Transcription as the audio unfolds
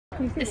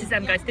This is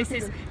them, guys. This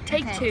is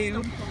take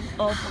 2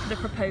 of the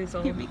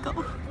proposal. Here we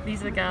go.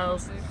 These are the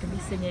girls going to be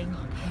singing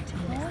in 2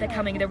 minutes. They're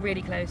coming, they're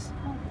really close.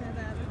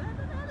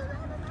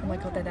 Oh my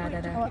god, they're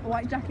there.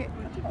 White jacket.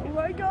 Oh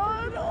my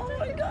god, oh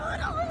my god,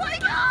 oh my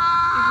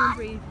god!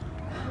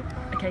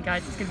 Okay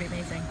guys, it's going to be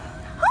amazing.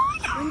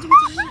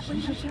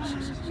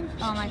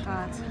 Oh my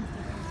god.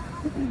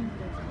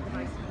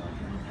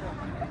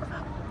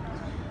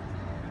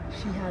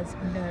 She has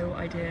no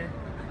idea.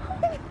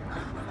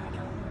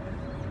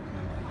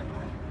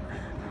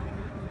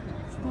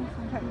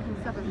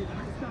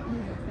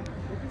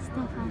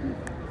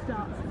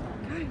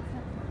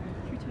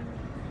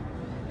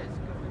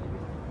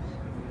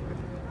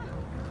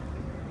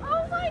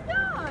 Oh my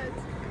god!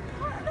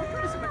 What the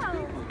hell?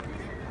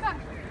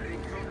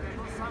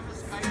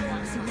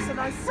 It's a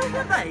nice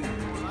serenade.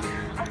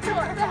 What the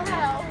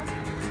hell?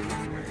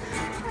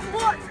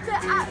 What the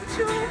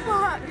actual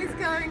fuck is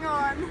going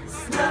on?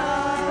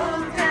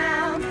 Slow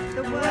down,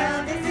 the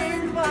world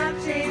isn't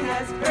watching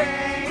us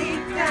break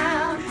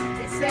down.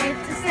 It's safe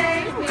to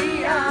say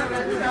we are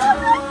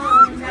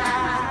alone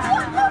now.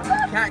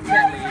 Cat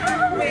Ketley.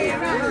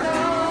 We're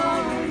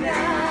alone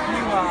now.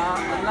 You are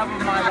the love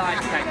of my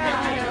life, Cat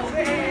Ketley.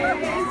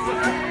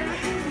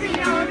 The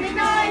only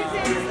noise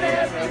is the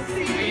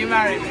receipt. Will you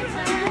marry me?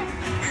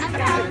 I'm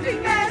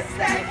counting the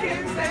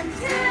seconds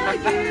until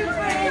you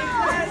break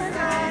the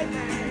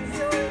silence.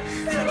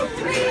 So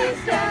please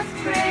just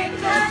break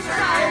the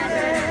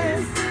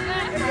silence.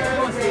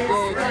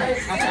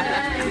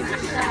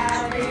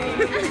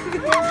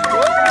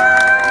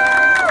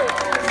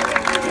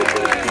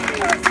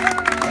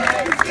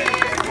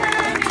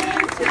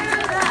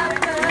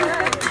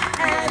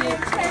 And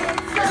it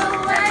takes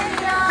away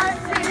our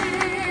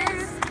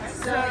fears.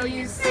 So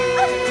you see,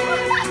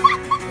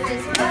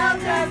 this love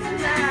doesn't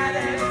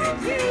matter to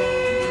me.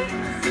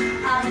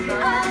 I'll give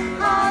up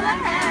all I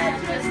had,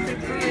 just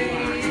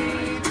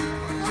agree.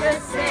 The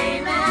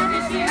same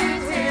as you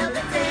till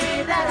the day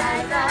that I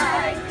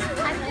die.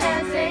 I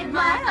can't take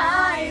my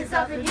eyes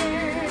off of you.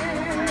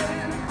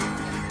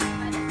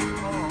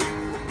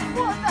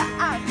 What the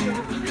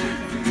actual?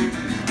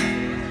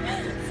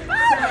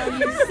 So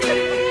you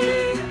see,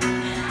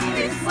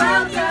 this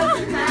world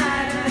doesn't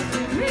matter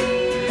to me.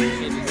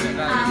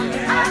 I'll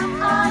give up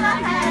all I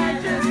had,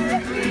 just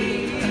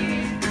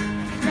agree.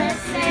 The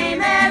same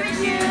air as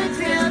you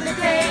till the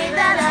day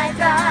that I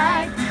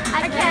die. I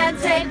can't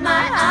take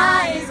my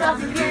eyes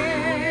off of you.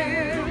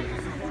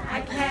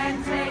 I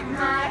can't take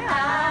my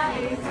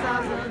eyes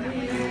off of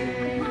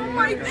you. Oh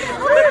my god!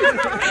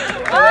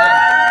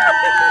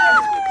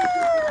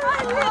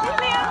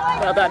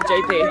 Well done,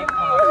 JP.